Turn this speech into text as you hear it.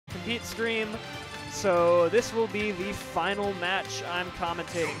repeat stream. So this will be the final match I'm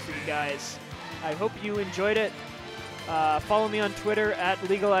commentating for you guys. I hope you enjoyed it. Follow me on Twitter at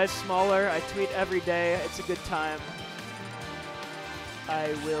LegalizeSmaller. I tweet every day. It's a good time.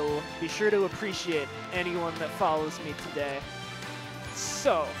 I will be sure to appreciate anyone that follows me today.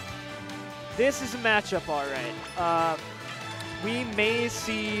 So, this is a matchup, all right. We may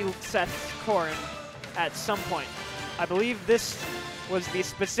see Seth Corrin at some point. I believe this was the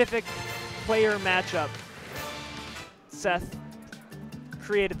specific player matchup Seth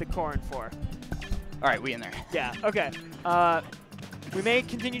created the Corrin for. All right, we in there. Yeah, okay. We may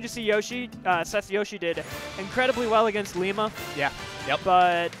continue to see Yoshi. Seth Yoshi did incredibly well against Lima. Yeah, yep.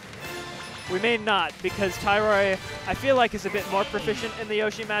 But we may not, because Tyroy, I feel like, is a bit more proficient in the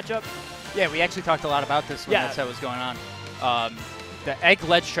Yoshi matchup. Yeah, we actually talked a lot about this when that set was going on. The egg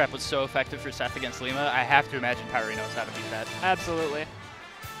ledge trap was so effective for Seth against Lima. I have to imagine Tyroy knows how to beat that. Absolutely.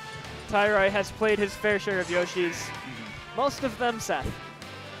 Tyroy has played his fair share of Yoshis. Most of them Seth.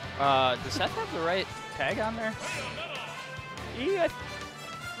 Does Seth have the right tag on there? Yeah,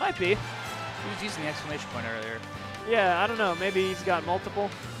 might be. He was using the exclamation point earlier. Yeah, I don't know. Maybe he's got multiple.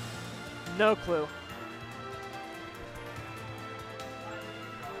 No clue.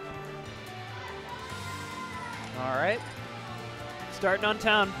 All right. Starting on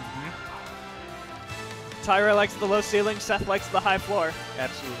town. Tyroy likes the low ceiling. Seth likes the high floor.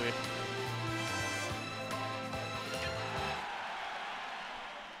 Absolutely.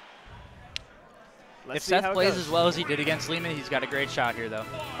 If Seth plays as well as he did against Lima, he's got a great shot here, though.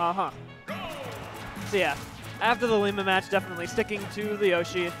 So yeah, after the Lima match, definitely sticking to the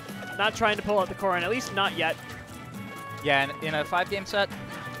Yoshi. Not trying to pull out the Corrin, at least not yet. Yeah, and in a 5-game set,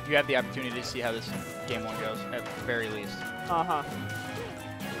 you have the opportunity to see how this game 1 goes, at the very least.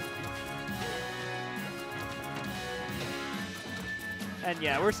 And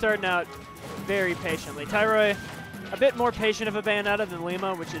yeah, we're starting out very patiently. Tyroy, a bit more patient of a Bayonetta than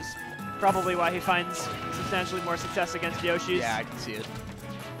Lima, which is probably why he finds substantially more success against Yoshis. Yeah, I can see it.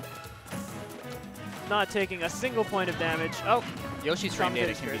 Not taking a single point of damage. Oh, Yoshi's frame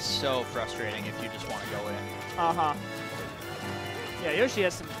data can be so frustrating if you just want to go in. Yeah, Yoshi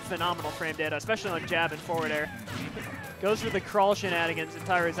has some phenomenal frame data, especially on jab and forward air. Goes for the crawl shenanigans, and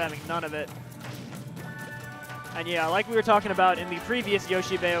Tyroy's having none of it. And yeah, like we were talking about in the previous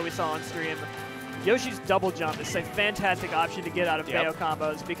Yoshi Bayo we saw on stream, Yoshi's double jump is a fantastic option to get out of Bayo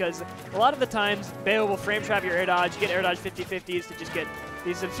combos, because a lot of the times Bayo will frame trap your air dodge, you get air dodge 50-50s to just get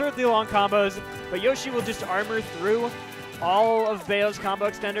these absurdly long combos, but Yoshi will just armor through all of Bayo's combo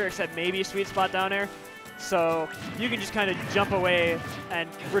extender except maybe sweet spot down air. So you can just kind of jump away and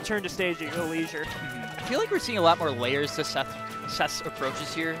return to stage at your leisure. I feel like we're seeing a lot more layers to Seth's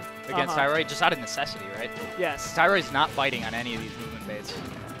approaches here against Tyroy, just out of necessity, right? Yes. Tyroy's not biting on any of these movement baits.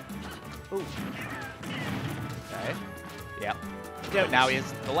 Ooh. Okay. Yep. But now he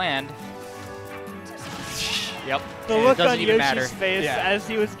has the land. Yep. The look on Yoshi's face as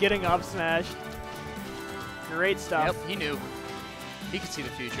he was getting up smashed. Great stuff. Yep, he knew. He could see the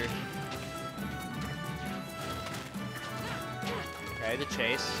future. Okay, the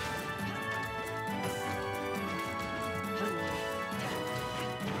chase.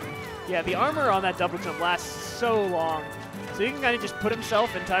 Yeah, the armor on that double jump lasts so long. So he can kind of just put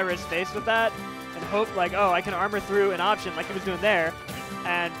himself in Tyroy's face with that and hope, like, oh, I can armor through an option like he was doing there.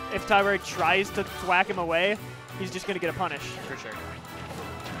 And if Tyroy tries to thwack him away, he's just going to get a punish. For sure.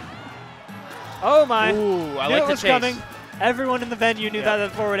 Oh, my. Ooh, I knew like it the was chase. Coming. Everyone in the venue knew that the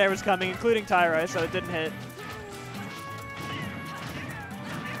forward air was coming, including Tyroy, so it didn't hit.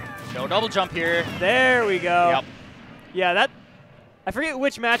 No double jump here. There we go. Yep. Yeah, that... I forget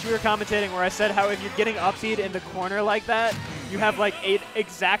which match we were commentating where I said how if you're getting upbeat in the corner like that, you have like an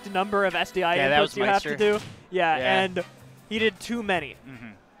exact number of SDI inputs you have to do. Yeah, and he did too many.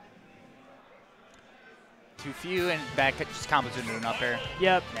 Too few, and back just combos into an up air.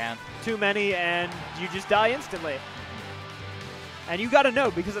 Yep. Yeah. Too many, and you just die instantly. And you got to know,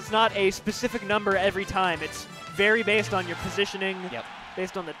 because it's not a specific number every time. It's very based on your positioning. Yep.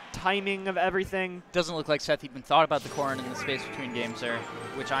 Based on the timing of everything. Doesn't look like Seth even thought about the Corrin in the space between games there,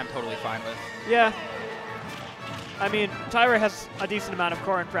 which I'm totally fine with. Yeah. I mean, Tyroy has a decent amount of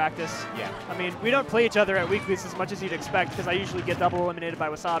Corrin practice. Yeah. I mean, we don't play each other at weeklies as much as you'd expect, because I usually get double eliminated by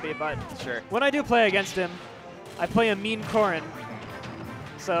Wasabi, but when I do play against him, I play a mean Corrin.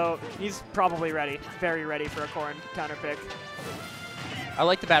 So he's probably ready, very ready for a Corrin counter pick. I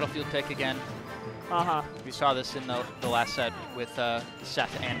like the battlefield pick again. Uh-huh. We saw this in the last set with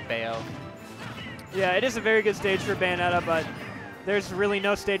Seth and Bayo. Yeah, it is a very good stage for Bayonetta, but there's really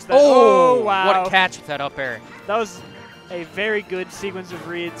no stage that... Oh, wow. What a catch with that up air. That was a very good sequence of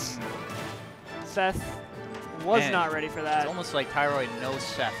reads. Seth was not ready for that. It's almost like Tyroy knows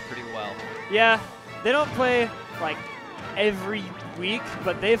Seth pretty well. Yeah, they don't play like every week,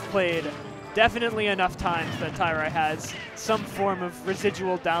 but they've played definitely enough times that Tyroy has some form of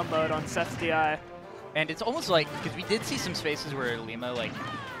residual download on Seth's DI. And it's almost like, because we did see some spaces where Lima like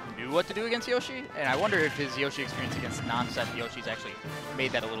knew what to do against Yoshi, and I wonder if his Yoshi experience against non-Seth Yoshis actually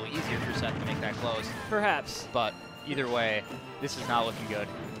made that a little easier for Seth to make that close. Perhaps. But either way, this is not looking good.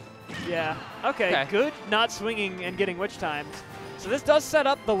 Yeah. Okay, good not swinging and getting witch times. So this does set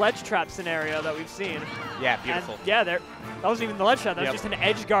up the ledge trap scenario that we've seen. Yeah, beautiful. And yeah, that wasn't even the ledge trap. That was just an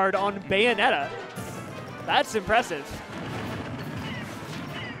edge guard on Bayonetta. That's impressive.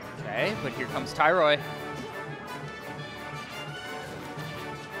 Okay, but here comes Tyroy.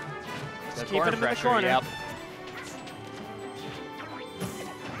 Just keeping him in the corner. Yep.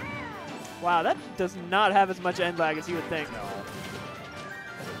 Wow, that does not have as much end lag as you would think. No.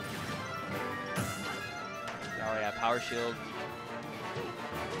 Oh yeah, power shield.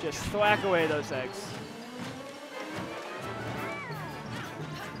 Just thwack away those eggs.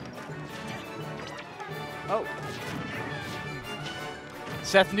 Oh.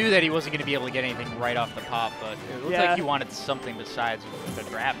 Seth knew that he wasn't going to be able to get anything right off the pop, but it looked like he wanted something besides the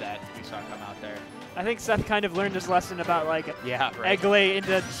grab that we saw come out there. I think Seth kind of learned his lesson about like egg lay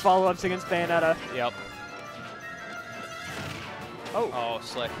into follow-ups against Bayonetta. Yep. Oh. Oh,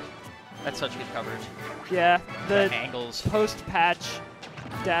 slick. That's such good coverage. Yeah, the angles. Post-patch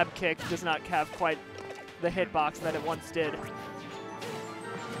dab kick does not have quite the hitbox that it once did.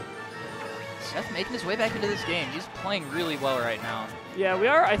 Seth making his way back into this game. He's playing really well right now. Yeah, we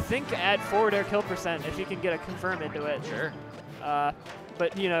are, I think, at forward air kill percent if you can get a confirm into it. Sure.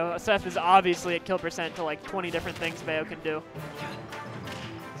 But, you know, Seth is obviously at kill percent to like 20 different things Bayo can do.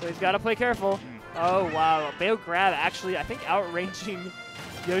 So he's got to play careful. Oh, wow. Bayo grab actually, I think, outranging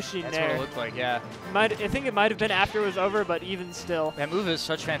Yoshi That's Nair. what it looked like, yeah. I think it might have been after it was over, but even still. That move is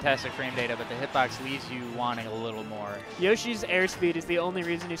such fantastic frame data, but the hitbox leaves you wanting a little more. Yoshi's airspeed is the only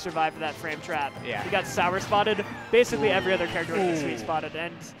reason he survived that frame trap. Yeah. He got sour spotted. Basically every other character was sweet spotted,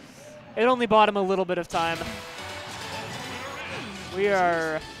 and it only bought him a little bit of time. We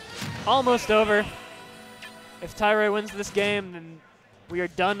are almost over. If Tyroy wins this game, then we are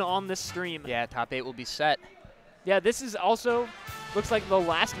done on this stream. Yeah, top 8 will be set. Yeah, this is also looks like the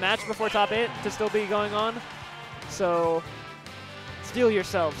last match before top 8 to still be going on. So steel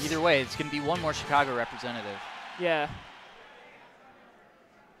yourselves. Either way, it's going to be one more Chicago representative. Yeah.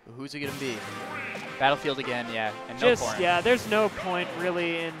 Who's it going to be? Battlefield again, yeah. And Just, no Corin. yeah, there's no point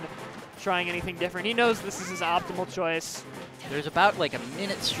really in trying anything different. He knows this is his optimal choice. There's about like a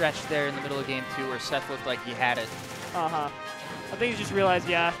minute stretch there in the middle of game 2 where Seth looked like he had it. Uh-huh. I think he just realized,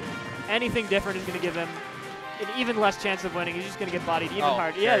 yeah, anything different is going to give him an even less chance of winning. He's just going to get bodied even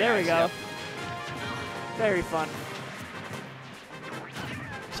harder. Yeah, there we go. Yep. Very fun.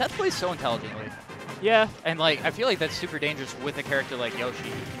 Seth plays so intelligently. Yeah. And like, I feel like that's super dangerous with a character like Yoshi.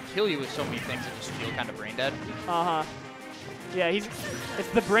 He can kill you with so many things that just feel kind of brain dead. Uh-huh. Yeah, it's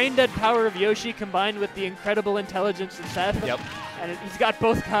the brain dead power of Yoshi combined with the incredible intelligence of Seth. Yep. And he's got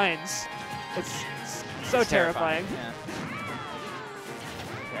both kinds. It's so terrifying. Yeah.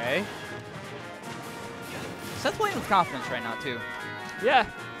 Okay. Seth's playing with confidence right now, too. Yeah.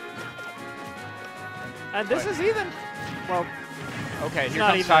 And this is even. Well, okay, here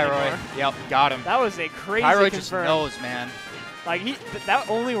comes Tyroy. Yep, got him. That was a crazy Tyroy confirm. just knows, man. Like, that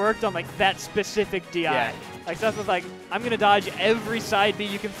only worked on, like, that specific DI. Yeah. Like, Seth was like, I'm going to dodge every side B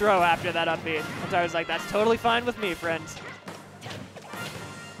you can throw after that up B. And Tyroy's like, that's totally fine with me, friends.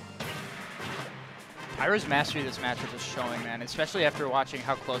 Tyroy's mastery of this matchup is showing, man, especially after watching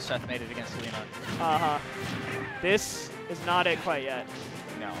how close Seth made it against Lima. Uh-huh. This is not it quite yet.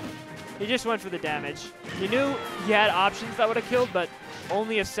 No. He just went for the damage. He knew he had options that would have killed, but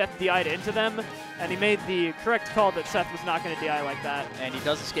only if Seth DI'd into them, and he made the correct call that Seth was not going to DI like that. And he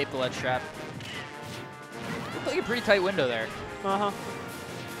does escape the ledge trap. Looked like a pretty tight window there. Uh-huh.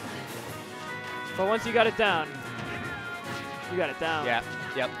 But once you got it down, you got it down. Yeah.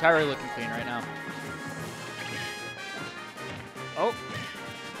 Yep. Tyroy looking clean right now. Oh.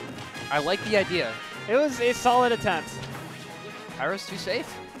 I like the idea. It was a solid attempt. Tyroy's too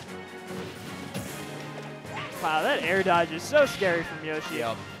safe. Wow, that air dodge is so scary from Yoshi.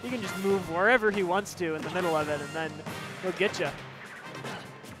 Yep. He can just move wherever he wants to in the middle of it, and then he'll get you.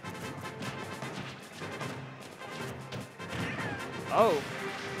 Oh.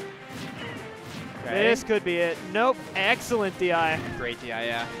 Okay. This could be it. Nope. Excellent DI. Great DI,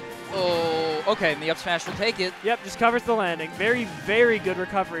 yeah. Oh, okay, and the up smash will take it. Yep, just covers the landing. Very, very good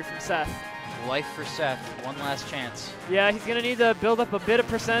recovery from Seth. life for Seth. One last chance. Yeah, he's going to need to build up a bit of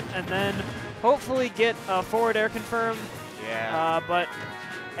percent and then hopefully get a forward air confirmed. Yeah. But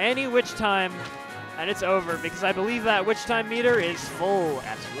any witch time, and it's over because I believe that witch time meter is full.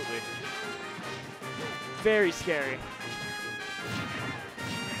 Absolutely. Very scary.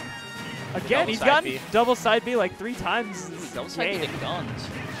 Again, Double he's side gotten B. double side B like 3 times. Ooh, double side B to guns.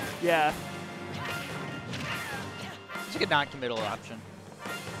 Yeah. It's like a non-committal option.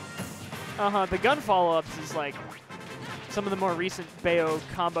 The gun follow-ups is like some of the more recent Bayo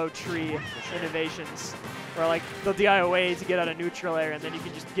combo tree innovations. Or like they'll DIOA to get out a neutral air, and then you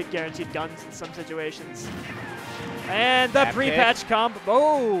can just get guaranteed guns in some situations. And the Bad pre-patch combo.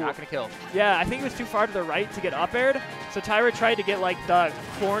 Oh! Not gonna kill. Yeah, I think it was too far to the right to get up aired. So Tyroy tried to get like the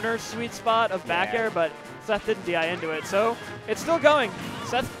corner sweet spot of back air, but Seth didn't DI into it. So it's still going.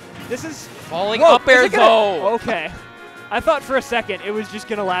 Seth, this is falling up air though. Okay. I thought for a second it was just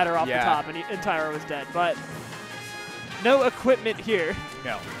gonna ladder off the Yeah. top and Tyroy was dead, but no equipment here.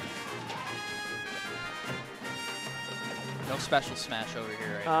 No. No special smash over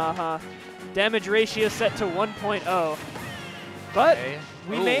here right now. Damage ratio set to 1.0. But Okay.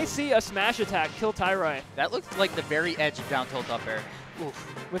 we Ooh. may see a smash attack kill Tyroy. That looked like the very edge of down tilt up air.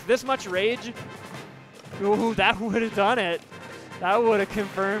 Oof. With this much rage, ooh, that would have done it. That would have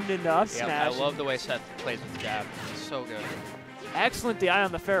confirmed into up Yep, smash. I love the way Seth plays with jab. It's so good. Excellent DI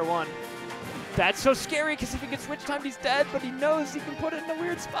on the fair one. That's so scary because if he gets switch timed, he's dead, but he knows he can put it in a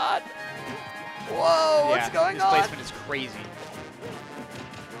weird spot. Whoa, what's going his on? placement is crazy.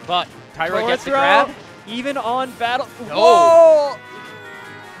 But Tyroy Forward gets the throw, grab. even on battle. No. Whoa!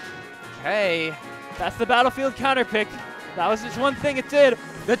 Okay. That's the battlefield counter pick. That was just one thing it did.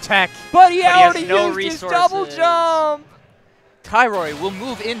 The tech. But he But he already has no used his double resources. jump. Tyroy will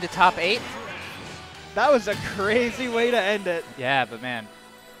move into top 8. That was a crazy way to end it. Yeah, but man,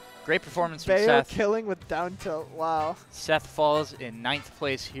 great performance from Bayo Seth. killing with down tilt. Wow. Seth falls in 9th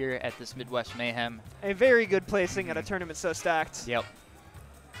place here at this Midwest Mayhem. A very good placing at a tournament so stacked. Yep.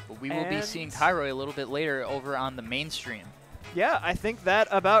 But we will be And- seeing Tyroy a little bit later over on the mainstream. Yeah, I think that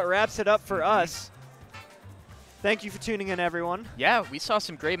about wraps it up for us. Thank you for tuning in, everyone. Yeah, we saw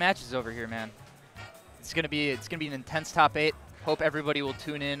some great matches over here, man. It's gonna be an intense top 8. Hope everybody will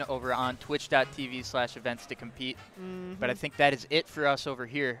tune in over on twitch.tv/events to compete. But I think that is it for us over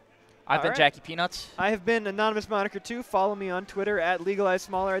here. I've been Alright. Jackie Peanuts. I have been Anonymous Moniker 2. Follow me on Twitter at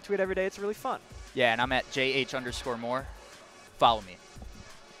LegalizeSmaller. I tweet every day. It's really fun. Yeah, and I'm at JH_more. Follow me.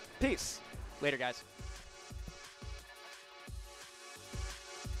 Peace. Later, guys.